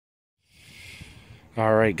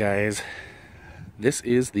Alright guys, this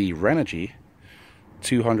is the Renogy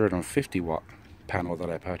 250 watt panel that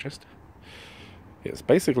I purchased. It's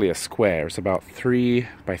basically a square, it's about 3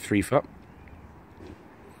 by 3 foot.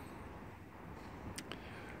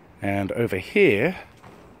 And over here,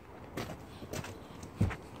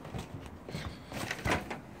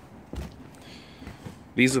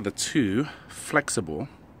 these are the two flexible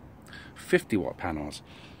 50 watt panels.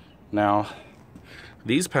 Now,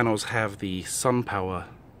 these panels have the sun power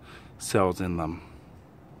cells in them.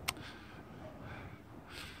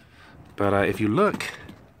 But if you look,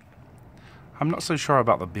 I'm not so sure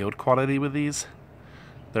about the build quality with these.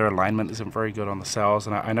 Their alignment isn't very good on the cells,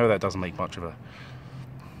 and I know that doesn't make much of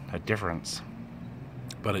a difference,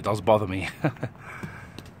 but it does bother me.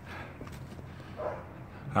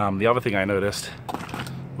 The other thing I noticed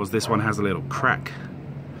was this one has a little crack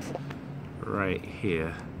right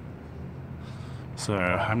here. So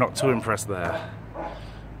I'm not too impressed there,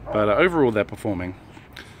 but overall they're performing.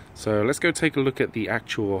 So let's go take a look at the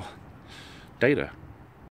actual data.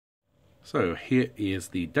 So here is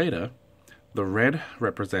the data. The red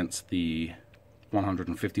represents the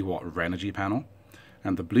 150 watt Renogy panel,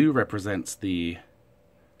 and the blue represents the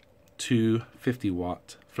 250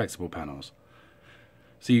 watt flexible panels.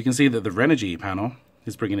 So you can see that the Renogy panel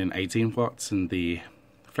is bringing in 18 watts and the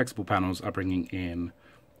flexible panels are bringing in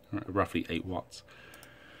roughly 8 watts.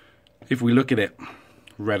 If we look at it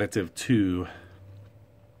relative to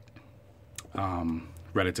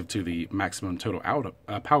the maximum total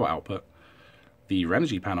power output, the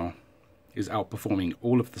Renogy panel is outperforming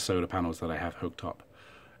all of the solar panels that I have hooked up.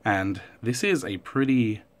 And this is a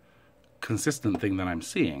pretty consistent thing that I'm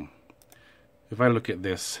seeing. If I look at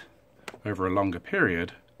this over a longer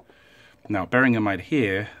period, now bearing in mind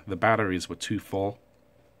here, the batteries were too full,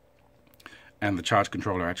 and the charge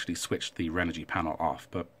controller actually switched the Renogy panel off.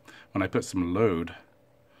 But when I put some load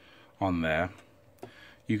on there,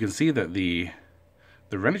 you can see that the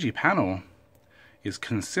Renogy panel is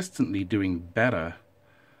consistently doing better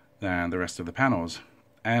than the rest of the panels.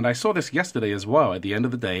 And I saw this yesterday as well. At the end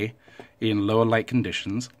of the day, in lower light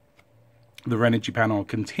conditions, the Renogy panel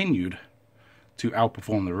continued to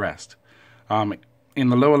outperform the rest. In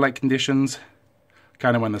the lower light conditions,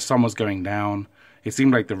 kind of when the sun was going down, it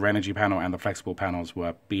seemed like the Renogy panel and the flexible panels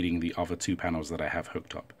were beating the other two panels that I have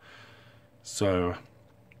hooked up. So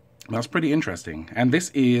that's pretty interesting. And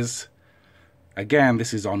this is, again,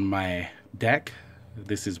 this is on my deck.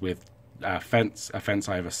 This is with a fence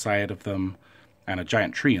either side of them, and a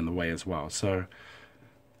giant tree in the way as well. So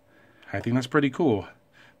I think that's pretty cool.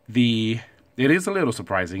 It is a little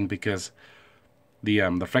surprising because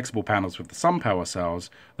the flexible panels with the sun power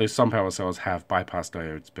cells, those sun power cells have bypass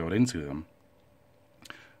diodes built into them.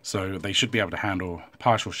 So they should be able to handle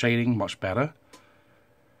partial shading much better.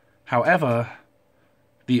 However,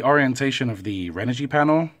 the orientation of the Renogy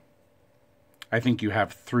panel, I think you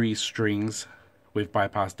have 3 strings with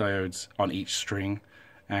bypass diodes on each string,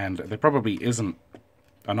 and there probably isn't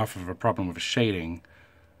enough of a problem with shading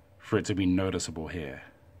for it to be noticeable here.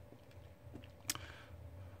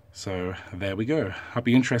 So there we go. I'll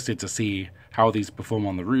be interested to see how these perform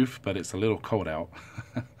on the roof, but it's a little cold out.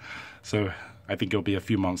 So I think it'll be a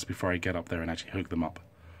few months before I get up there and actually hook them up.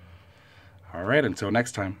 Alright, until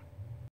next time.